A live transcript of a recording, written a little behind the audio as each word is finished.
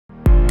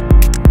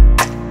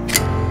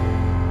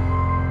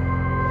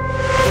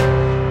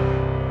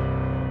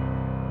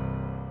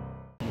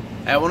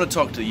I want to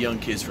talk to the young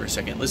kids for a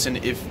second. Listen,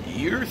 if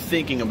you're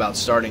thinking about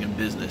starting a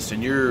business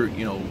and you're,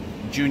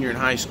 junior in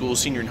high school,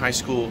 senior in high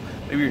school,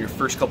 maybe you're in your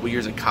first couple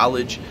years of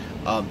college,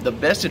 the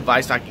best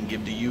advice I can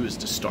give to you is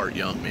to start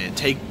young, man.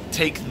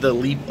 Take the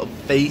leap of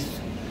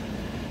faith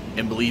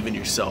and believe in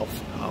yourself.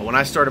 When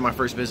I started my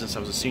first business,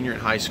 I was a senior in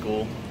high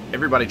school.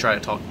 Everybody tried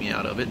to talk me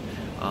out of it.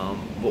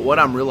 But what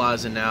I'm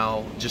realizing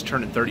now, just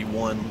turning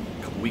 31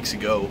 a couple weeks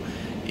ago,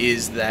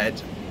 is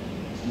that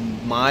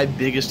my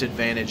biggest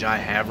advantage I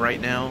have right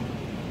now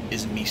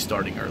is me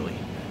starting early.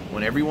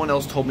 When everyone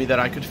else told me that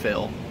I could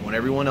fail, when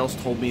everyone else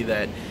told me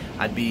that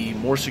I'd be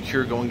more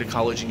secure going to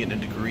college and getting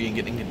a degree and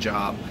getting a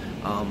job,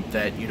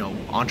 that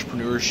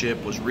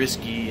entrepreneurship was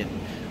risky and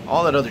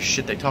all that other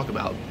shit they talk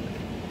about,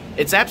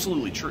 it's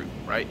absolutely true,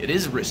 right? It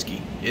is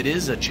risky, it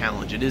is a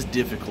challenge, it is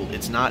difficult,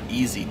 it's not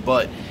easy,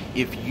 but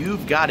if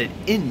you've got it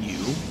in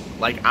you,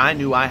 like I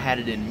knew I had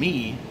it in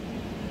me,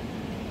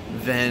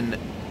 then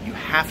you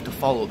have to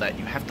follow that,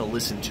 you have to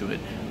listen to it.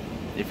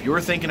 If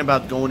you're thinking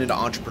about going into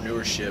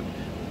entrepreneurship,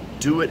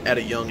 do it at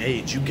a young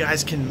age. You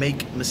guys can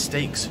make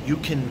mistakes, you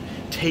can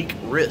take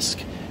risk,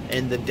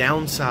 and the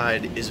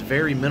downside is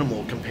very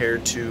minimal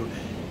compared to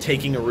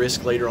taking a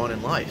risk later on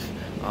in life.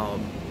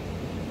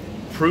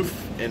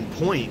 Proof and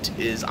point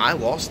is I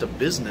lost a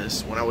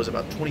business when I was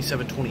about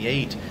 27,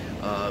 28. It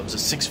was a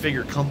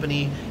six-figure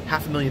company,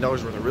 $500,000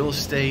 worth of real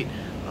estate.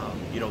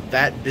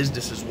 That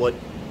business is what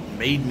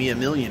made me a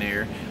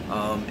millionaire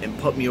and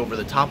put me over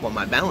the top on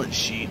my balance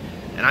sheet,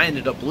 and I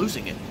ended up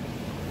losing it.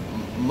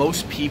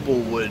 Most people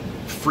would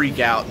freak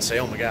out and say,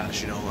 "Oh my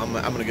gosh, I'm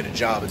gonna get a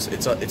job.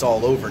 It's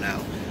all over now."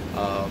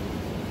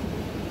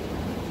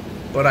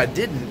 But I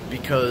didn't,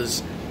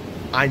 because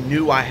I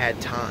knew I had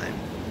time.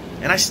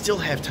 And I still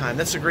have time.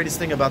 That's the greatest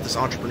thing about this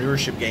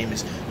entrepreneurship game,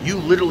 is you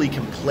literally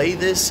can play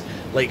this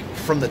like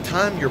from the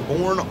time you're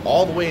born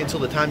all the way until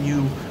the time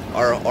you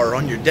are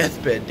on your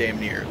deathbed, damn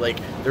near. Like,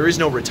 there is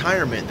no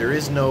retirement, there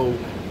is no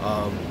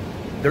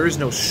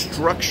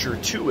structure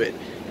to it.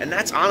 And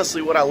that's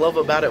honestly what I love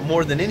about it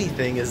more than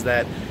anything, is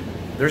that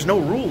there's no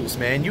rules,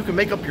 man. You can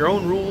make up your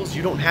own rules.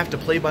 You don't have to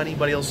play by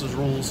anybody else's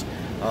rules.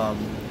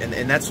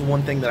 And that's the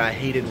one thing that I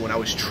hated when I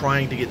was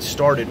trying to get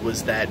started,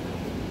 was that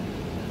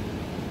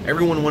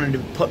everyone wanted to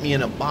put me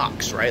in a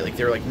box, right? Like,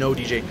 they were like, "No,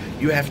 DJ,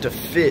 you have to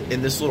fit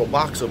in this little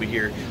box over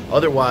here.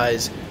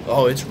 Otherwise,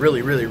 oh, it's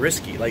really, really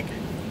risky." Like,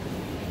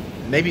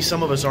 maybe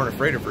some of us aren't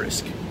afraid of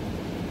risk.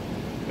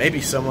 Maybe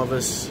some of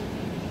us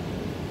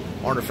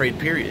aren't afraid,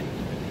 period.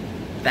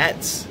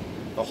 That's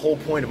the whole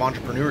point of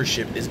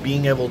entrepreneurship, is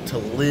being able to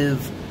live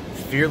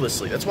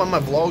fearlessly. That's why my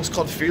vlog's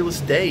called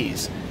Fearless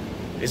Days.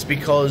 It's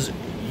because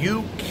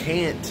you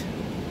can't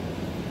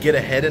get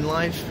ahead in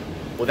life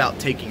without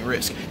taking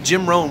risk.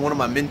 Jim Rohn, one of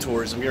my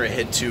mentors, I'm here to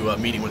head to a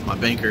meeting with my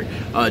banker.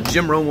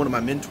 Jim Rohn, one of my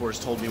mentors,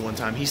 told me one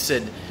time, he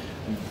said,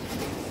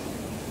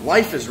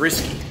 "Life is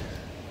risky.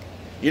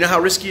 You know how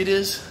risky it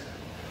is?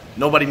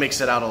 Nobody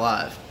makes it out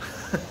alive."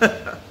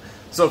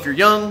 So if you're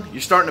young,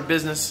 you're starting a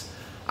business,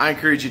 I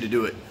encourage you to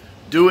do it.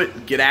 Do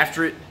it, get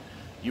after it.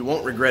 You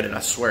won't regret it, I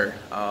swear.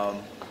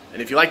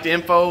 And if you like the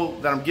info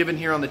that I'm giving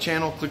here on the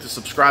channel, click the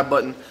subscribe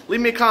button.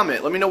 Leave me a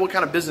comment. Let me know what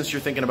kind of business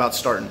you're thinking about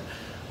starting.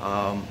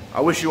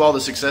 I wish you all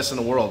the success in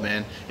the world,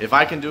 man. If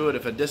I can do it,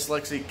 if a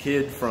dyslexic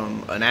kid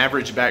from an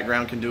average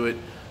background can do it,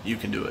 you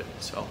can do it.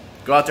 So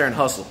go out there and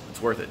hustle.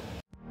 It's worth it.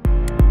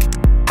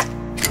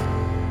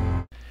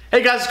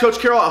 Hey guys, it's Coach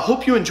Carroll. I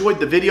hope you enjoyed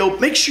the video.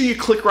 Make sure you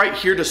click right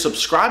here to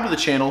subscribe to the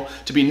channel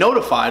to be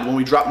notified when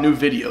we drop new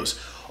videos.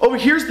 Over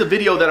here's the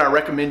video that I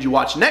recommend you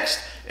watch next.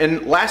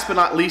 And last but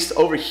not least,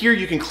 over here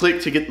you can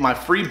click to get my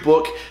free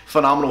book,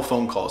 Phenomenal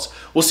Phone Calls.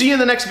 We'll see you in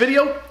the next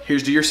video.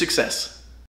 Here's to your success.